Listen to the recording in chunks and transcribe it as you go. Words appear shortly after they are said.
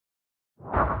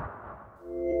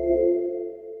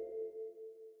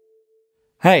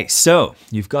Hey, so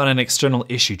you've got an external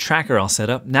issue tracker all set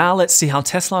up. Now let's see how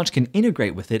TestLodge can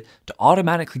integrate with it to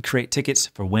automatically create tickets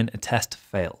for when a test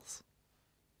fails.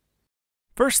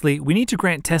 Firstly, we need to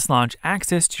grant TestLodge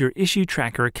access to your issue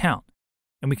tracker account.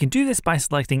 And we can do this by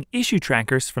selecting Issue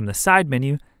Trackers from the side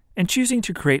menu and choosing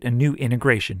to create a new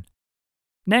integration.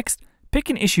 Next, pick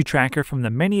an issue tracker from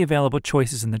the many available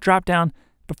choices in the dropdown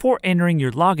before entering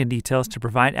your login details to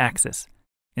provide access.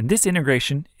 And this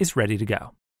integration is ready to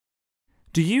go.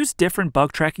 Do you use different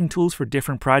bug tracking tools for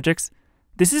different projects?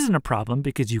 This isn't a problem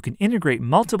because you can integrate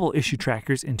multiple issue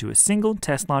trackers into a single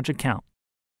TestLodge account.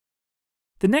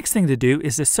 The next thing to do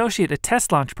is associate a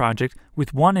TestLodge project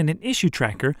with one in an issue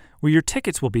tracker where your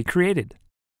tickets will be created.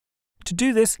 To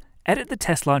do this, edit the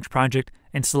TestLodge project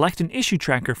and select an issue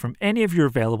tracker from any of your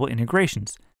available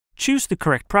integrations. Choose the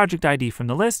correct project ID from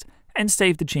the list and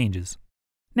save the changes.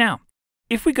 Now,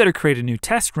 if we go to create a new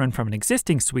test run from an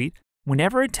existing suite,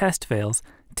 whenever a test fails,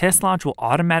 TestLodge will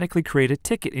automatically create a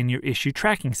ticket in your issue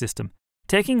tracking system,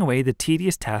 taking away the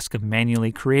tedious task of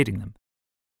manually creating them.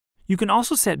 You can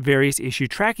also set various issue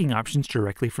tracking options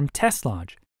directly from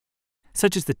TestLodge,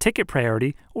 such as the ticket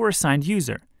priority or assigned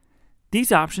user.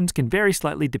 These options can vary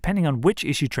slightly depending on which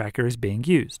issue tracker is being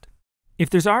used. If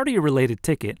there's already a related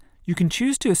ticket, you can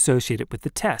choose to associate it with the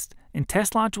test, and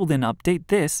TestLodge will then update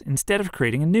this instead of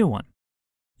creating a new one.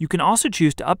 You can also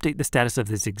choose to update the status of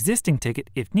this existing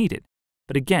ticket if needed,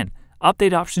 but again,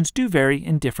 update options do vary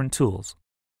in different tools.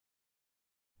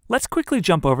 Let's quickly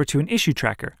jump over to an issue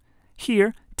tracker.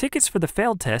 Here, tickets for the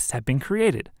failed tests have been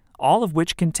created, all of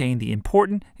which contain the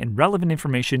important and relevant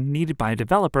information needed by a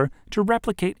developer to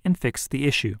replicate and fix the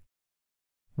issue.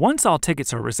 Once all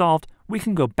tickets are resolved, we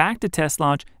can go back to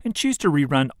TestLodge and choose to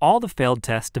rerun all the failed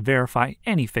tests to verify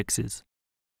any fixes.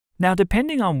 Now,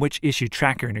 depending on which issue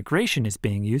tracker integration is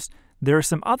being used, there are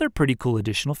some other pretty cool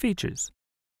additional features.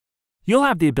 You'll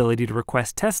have the ability to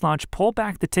request TestLodge pull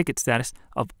back the ticket status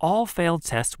of all failed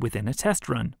tests within a test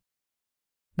run.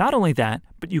 Not only that,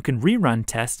 but you can rerun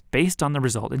tests based on the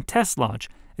result in TestLodge,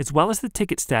 as well as the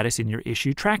ticket status in your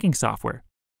issue tracking software.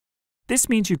 This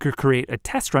means you could create a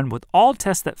test run with all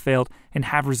tests that failed and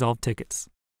have resolved tickets.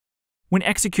 When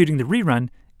executing the rerun,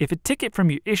 if a ticket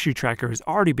from your issue tracker has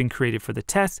already been created for the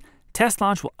test,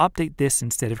 TestLodge will update this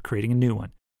instead of creating a new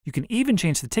one. You can even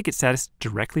change the ticket status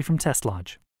directly from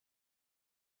TestLodge.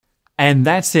 And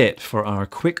that's it for our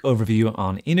quick overview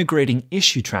on integrating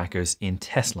issue trackers in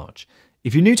TestLodge.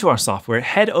 If you're new to our software,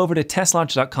 head over to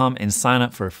testlodge.com and sign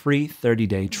up for a free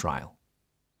 30-day trial.